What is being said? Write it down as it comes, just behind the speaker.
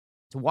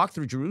To walk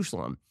through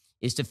Jerusalem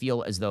is to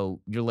feel as though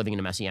you're living in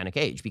a Messianic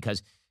age,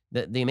 because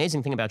the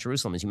amazing thing about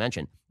Jerusalem, as you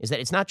mentioned, is that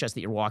it's not just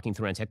that you're walking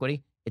through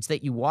antiquity, it's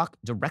that you walk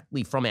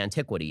directly from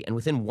antiquity, and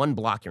within one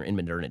block you're in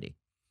modernity.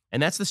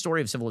 And that's the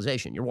story of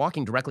civilization. You're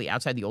walking directly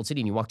outside the old city,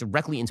 and you walk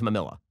directly into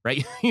Mamilla,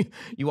 right?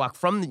 You walk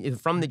from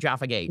the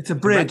Jaffa Gate, it's a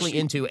bridge, directly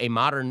into a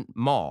modern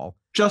mall.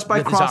 Just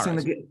by crossing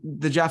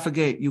the Jaffa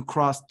Gate, you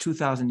crossed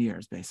 2,000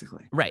 years,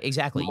 basically. Right,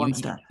 exactly.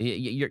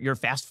 You're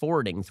fast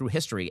forwarding through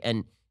history,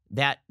 and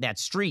that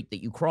street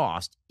that you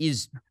crossed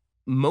is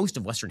most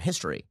of Western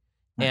history,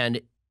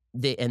 and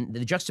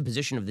the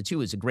juxtaposition of the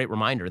two is a great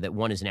reminder that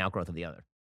one is an outgrowth of the other.